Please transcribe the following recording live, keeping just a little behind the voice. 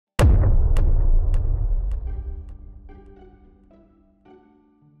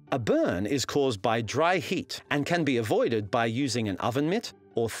A burn is caused by dry heat and can be avoided by using an oven mitt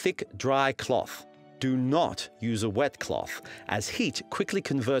or thick, dry cloth. Do not use a wet cloth, as heat quickly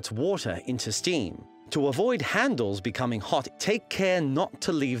converts water into steam. To avoid handles becoming hot, take care not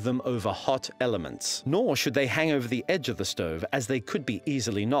to leave them over hot elements, nor should they hang over the edge of the stove, as they could be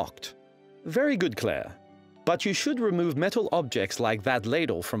easily knocked. Very good, Claire. But you should remove metal objects like that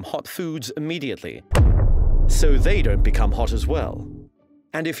ladle from hot foods immediately, so they don't become hot as well.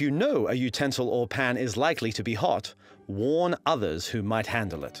 And if you know a utensil or pan is likely to be hot, warn others who might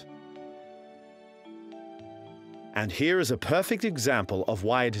handle it. And here is a perfect example of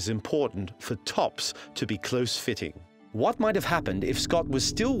why it is important for tops to be close-fitting. What might have happened if Scott was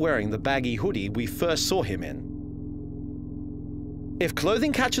still wearing the baggy hoodie we first saw him in? If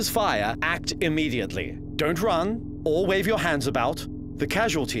clothing catches fire, act immediately. Don't run or wave your hands about. The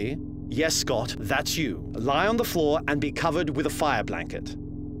casualty, yes, Scott, that's you. Lie on the floor and be covered with a fire blanket.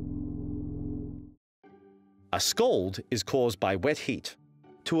 A scald is caused by wet heat.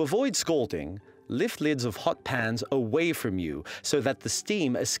 To avoid scalding, lift lids of hot pans away from you so that the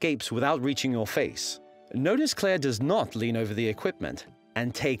steam escapes without reaching your face. Notice Claire does not lean over the equipment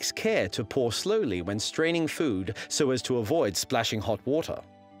and takes care to pour slowly when straining food so as to avoid splashing hot water.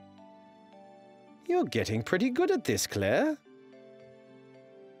 You're getting pretty good at this, Claire.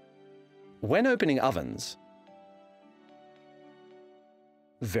 When opening ovens...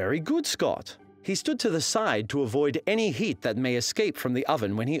 Very good, Scott. He stood to the side to avoid any heat that may escape from the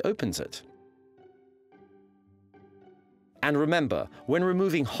oven when he opens it. And remember, when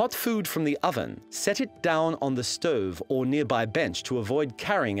removing hot food from the oven, set it down on the stove or nearby bench to avoid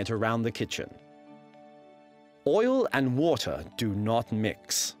carrying it around the kitchen. Oil and water do not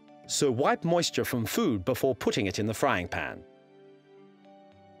mix, so wipe moisture from food before putting it in the frying pan.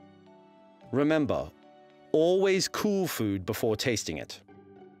 Remember, always cool food before tasting it.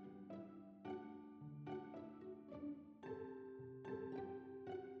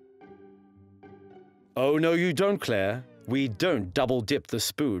 Oh no, you don't, Claire. We don't double-dip the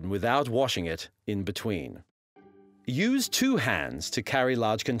spoon without washing it in between. Use 2 hands to carry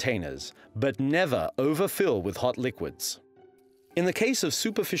large containers, but never overfill with hot liquids. In the case of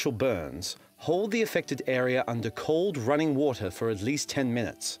superficial burns, hold the affected area under cold running water for at least 10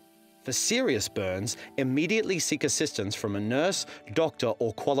 minutes. For serious burns, immediately seek assistance from a nurse, doctor,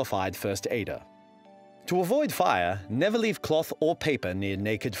 or qualified first aider. To avoid fire, never leave cloth or paper near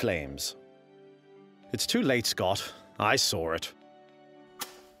naked flames. It's too late, Scott. I saw it.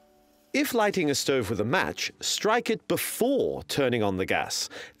 If lighting a stove with a match, strike it before turning on the gas.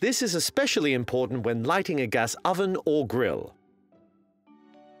 This is especially important when lighting a gas oven or grill.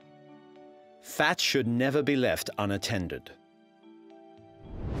 Fat should never be left unattended.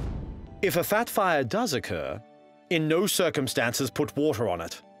 If a fat fire does occur, in no circumstances put water on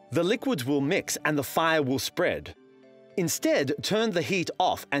it. The liquids will mix and the fire will spread. Instead, turn the heat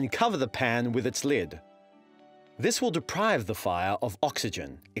off and cover the pan with its lid. This will deprive the fire of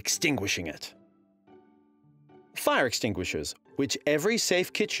oxygen, extinguishing it. Fire extinguishers, which every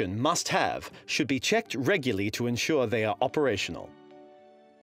safe kitchen must have, should be checked regularly to ensure they are operational.